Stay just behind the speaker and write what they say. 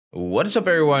What is up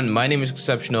everyone, my name is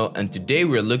Exceptional and today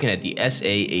we're looking at the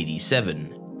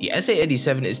SA87. The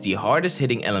SA87 is the hardest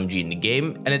hitting LMG in the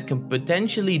game and it can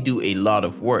potentially do a lot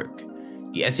of work.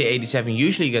 The SA87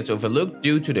 usually gets overlooked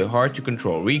due to the hard to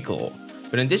control recoil,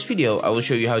 but in this video I will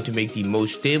show you how to make the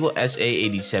most stable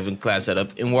SA87 class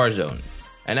setup in Warzone.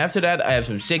 And after that I have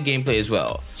some sick gameplay as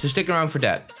well, so stick around for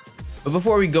that. But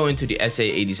before we go into the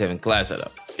SA87 class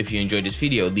setup, if you enjoyed this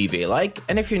video leave a like,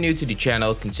 and if you're new to the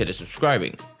channel consider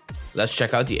subscribing. Let's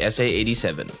check out the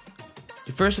SA87.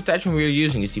 The first attachment we are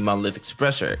using is the monolithic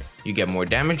suppressor. You get more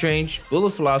damage range,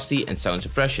 bullet velocity and sound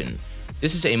suppression.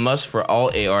 This is a must for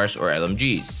all ARs or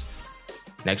LMGs.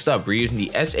 Next up we're using the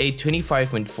SA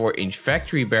 25.4 inch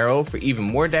factory barrel for even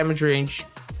more damage range,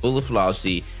 bullet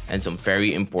velocity and some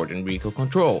very important recoil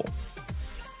control.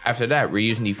 After that we're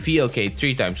using the VLK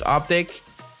 3x optic.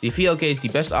 The VLK is the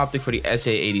best optic for the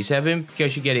SA87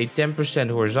 because you get a 10%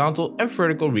 horizontal and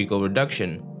vertical recoil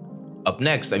reduction. Up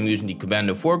next, I'm using the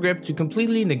Commando foregrip to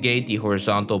completely negate the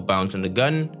horizontal bounce on the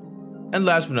gun. And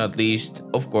last but not least,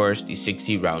 of course, the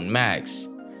 60 round mags.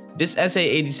 This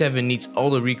SA87 needs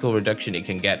all the recoil reduction it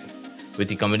can get. With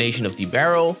the combination of the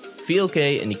barrel,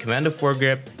 VLK and the Commando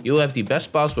foregrip, you'll have the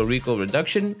best possible recoil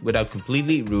reduction without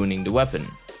completely ruining the weapon.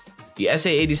 The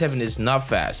SA87 is not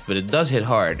fast, but it does hit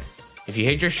hard. If you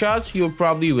hit your shots, you'll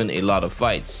probably win a lot of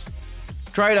fights.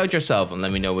 Try it out yourself and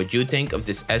let me know what you think of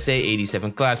this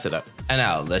SA87 class setup. And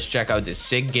now, let's check out this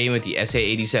sick game with the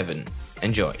SA87.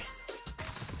 Enjoy.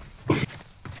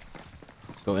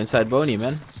 Go inside Boney,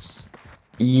 man.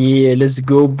 Yeah, let's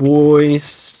go,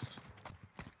 boys.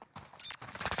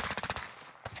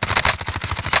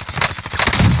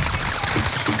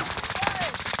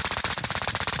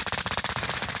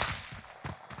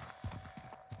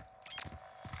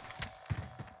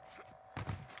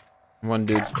 One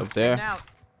dude's up there.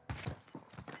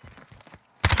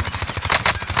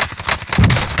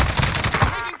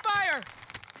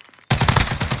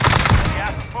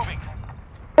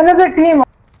 Another team.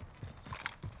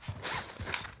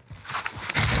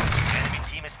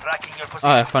 Oh,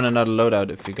 I found another loadout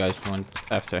if you guys want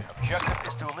after.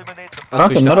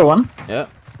 Not another one? Yeah.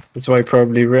 That's why I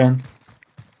probably ran.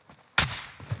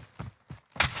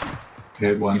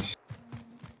 Hit once.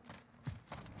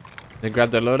 They grab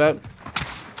their loadout.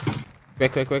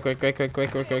 Quick.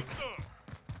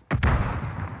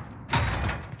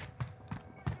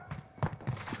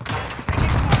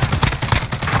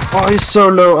 Oh, he's so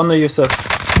low under you, sir.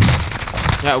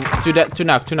 Yeah, two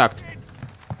knocked.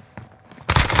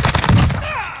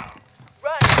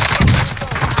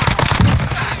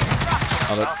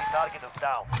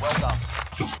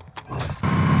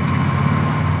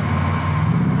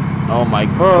 Oh my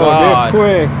god. They're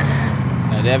quick.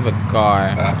 Yeah, they have a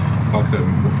car. Fuck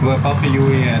them. Pop a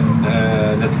UE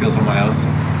and let's kill someone else.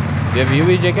 You have a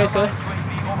UV, JK, sir?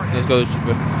 Let's go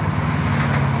super.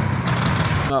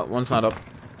 No, one's not up.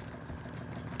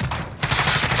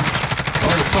 Oh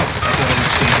fuck, I thought I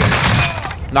didn't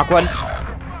see it. Knock one.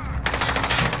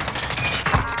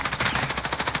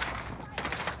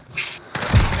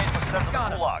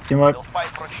 Team up.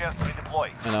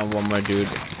 And then one more dude.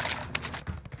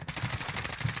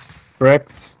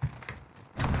 Correct.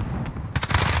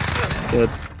 Good.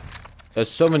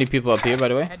 There's so many people up here, by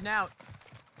the way.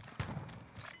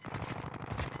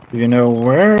 Do you know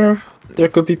where there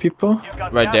could be people?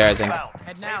 Right there, I think.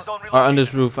 Or on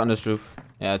this roof,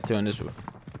 Yeah, two on this roof.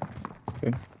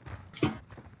 Okay.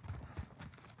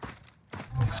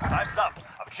 Time's up.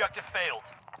 Objective failed.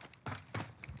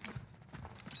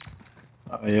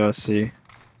 Oh, yeah, I see.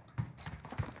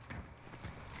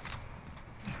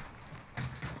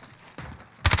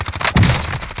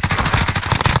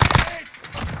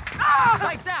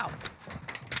 Lights out.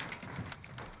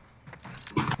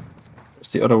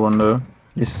 Where's the other one though?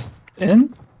 He's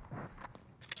in?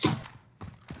 I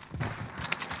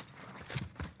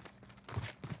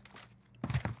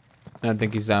don't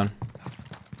think he's down.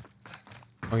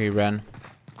 Oh, he ran.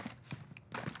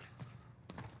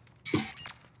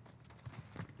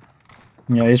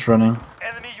 Yeah, he's running.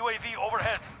 Enemy UAV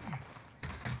overhead.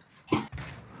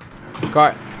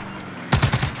 Car.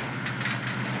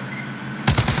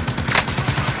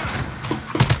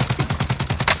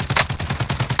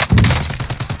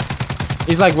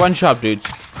 He's like one shot, dudes.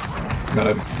 Got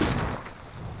it.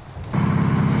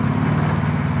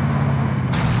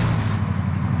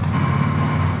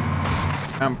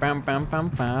 Pam.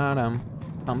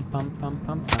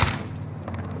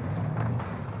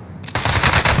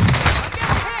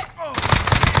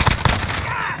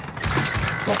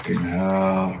 Fucking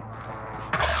hell.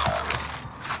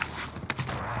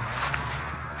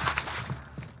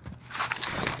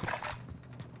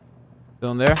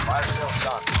 Still in there. Fire sales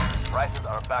done. Prices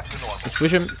are back to normal. Let's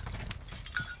push him.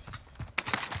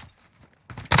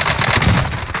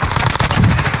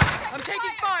 I'm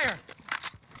taking fire.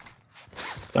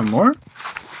 There more?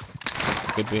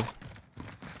 Could be.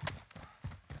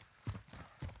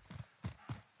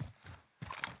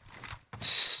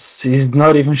 He's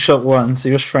not even shot once.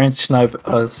 He was trying to snipe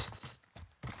us.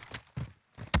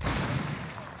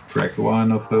 Crack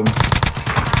one of them.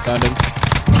 Found him.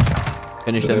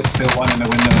 Finish him. There's still one in the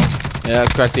window. Yeah,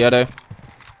 crack the other.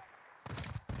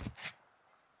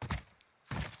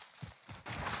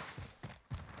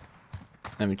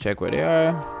 Let me check where they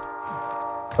are.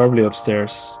 Probably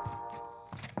upstairs.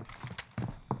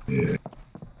 Yeah.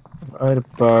 Right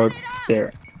about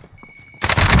there.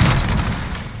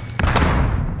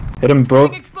 Hit them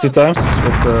both 2 times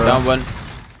with Down one.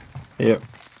 yeah.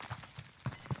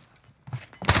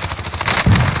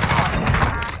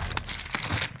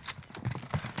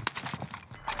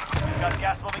 Got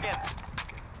gas moving in.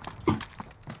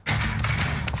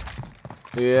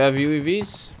 Do you have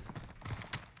UAVs?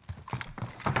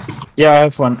 Yeah, I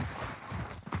have one.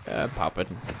 Pop it.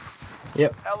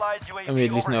 Allied UAV And we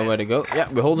at least know overhead. where to go. Yeah,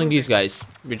 we're holding these guys.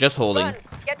 We're just holding. This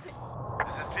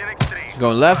is Phoenix 3.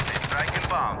 Going left. Strike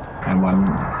inbound. And one.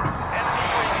 Enemy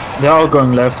UAV. They're all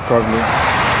going left, probably.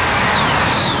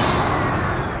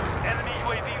 Enemy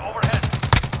UAV overhead.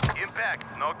 Impact.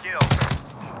 No kill.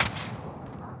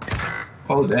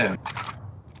 Oh damn.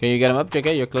 Can you get him up,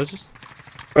 JK? You're closest.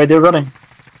 Right, they're running.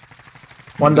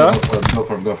 One down. Go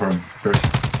for him first.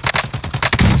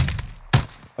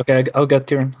 Okay, I'll get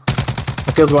Kieran.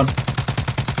 I killed one.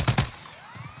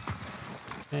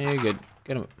 Yeah, you're good.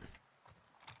 Get him up.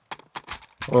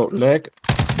 Oh, leg.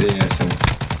 Yeah, so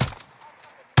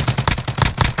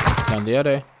Down the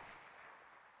other.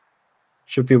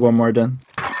 Should be one more then.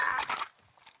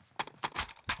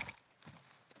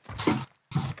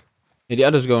 Yeah, the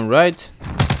other's going right.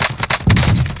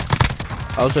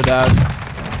 Also down.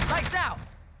 Lights out.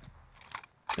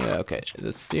 Yeah, okay.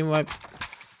 That's team wipe.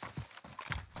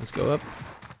 Let's go up.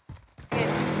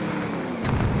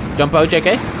 Jump out,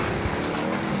 JK.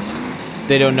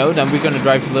 They don't know, then we're gonna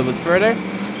drive a little bit further.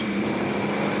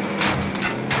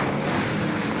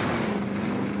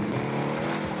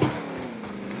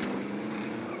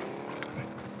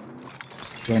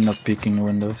 They're not peeking the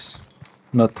windows.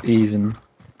 Not even.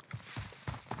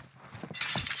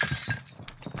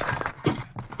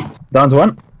 Down to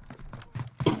one.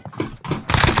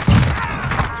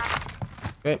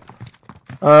 Okay.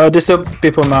 There's still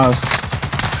people mouse.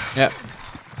 Yeah.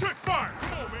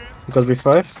 We got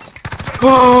revived.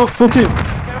 Oh, full team.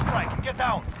 Airstrike. Get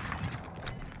down.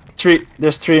 3.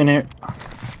 There's 3 in here.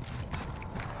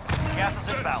 Gas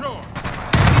is inbound.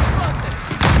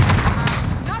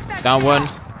 Down one.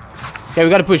 Okay, we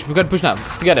gotta push. We gotta push now.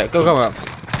 Together. Go, go, go.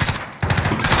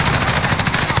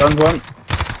 Down one.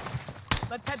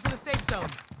 Let's head to the safe zone.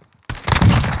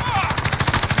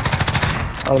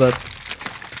 All that.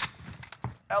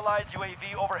 Allied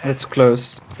UAV overhead. It's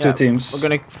close. Yeah, 2 teams. We're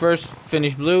gonna first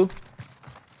finish blue.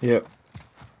 Yeah.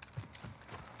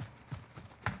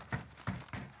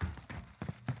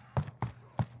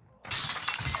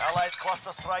 Allied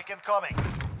cluster strike incoming.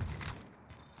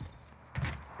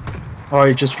 Oh,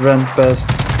 he just ran past.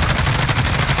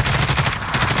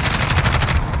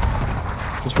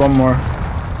 There's one more.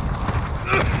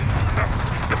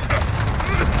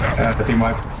 the team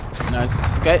wipe. Nice.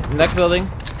 Okay, next building.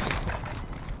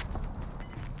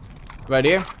 Right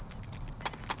here.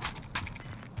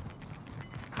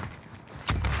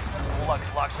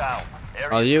 Lux locked down.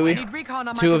 All you. Need recon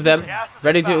on my 2 of them. Gas is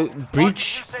Ready to inbound.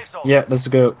 breach. Launch new safe zone. Yeah, let's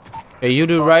go. Okay, you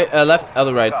do right, left,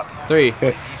 other right. 3,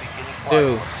 Okay.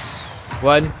 2,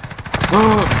 1.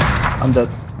 I'm dead.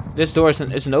 This door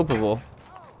isn't openable.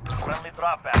 Friendly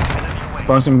drop back. Enemy UAV.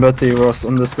 Bouncing Betty was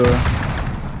on this door.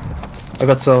 I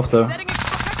got self though. Setting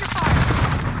extractor fire.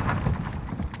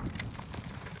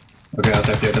 Okay, I'll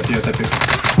tap you.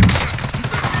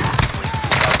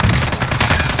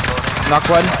 Knock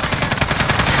one.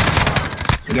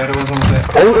 The other one's almost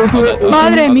there.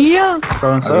 Madre mía! Go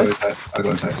I'll inside. go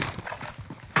inside.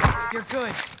 You're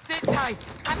good. Sit tight.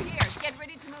 I'm here. Get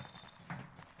ready to move.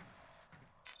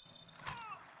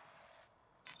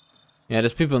 Yeah,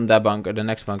 there's people in that bunker, the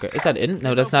next bunker. Is that in?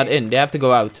 No, that's not in. They have to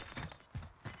go out.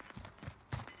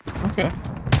 Okay.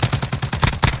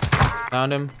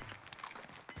 Found him.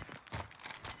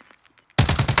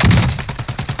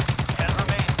 10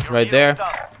 remain. You're Right nearly there.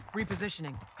 done.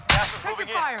 Repositioning. Gas is Check moving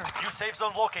your fire. in. New safe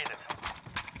zone located.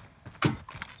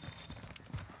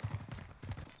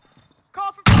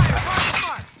 Call for fire. Call for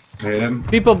fire. Hit him.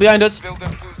 People behind us.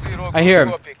 I hear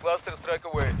him.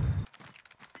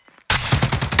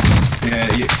 Yeah,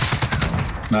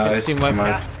 nice. Team wipe.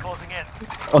 Gas is closing in.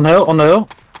 On the hill.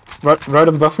 Right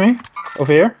above me.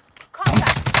 Over here.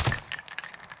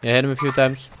 Yeah, hit him a few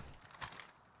times.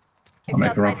 I'll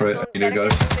make a run for it. You do,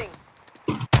 guys.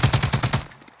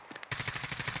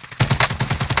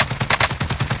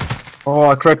 Oh,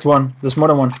 I cracked one. There's more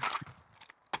than one.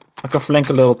 I can flank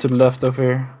a little to the left over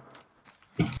here.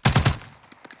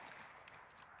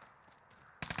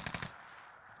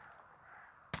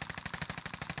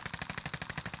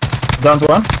 Down to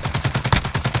one.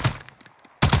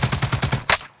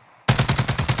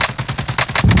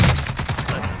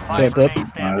 Okay, dead.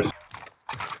 Nice.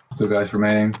 2 guys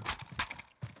remaining.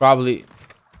 Probably.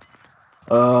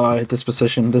 I hit this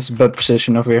position. This is a bad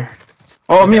position over here.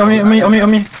 Oh, on me.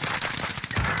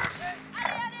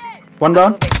 One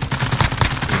down.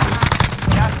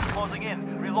 Gas is closing in.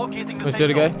 Relocating the Where's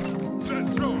safe the other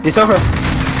zone. guy? He's over.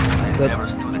 Never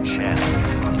stood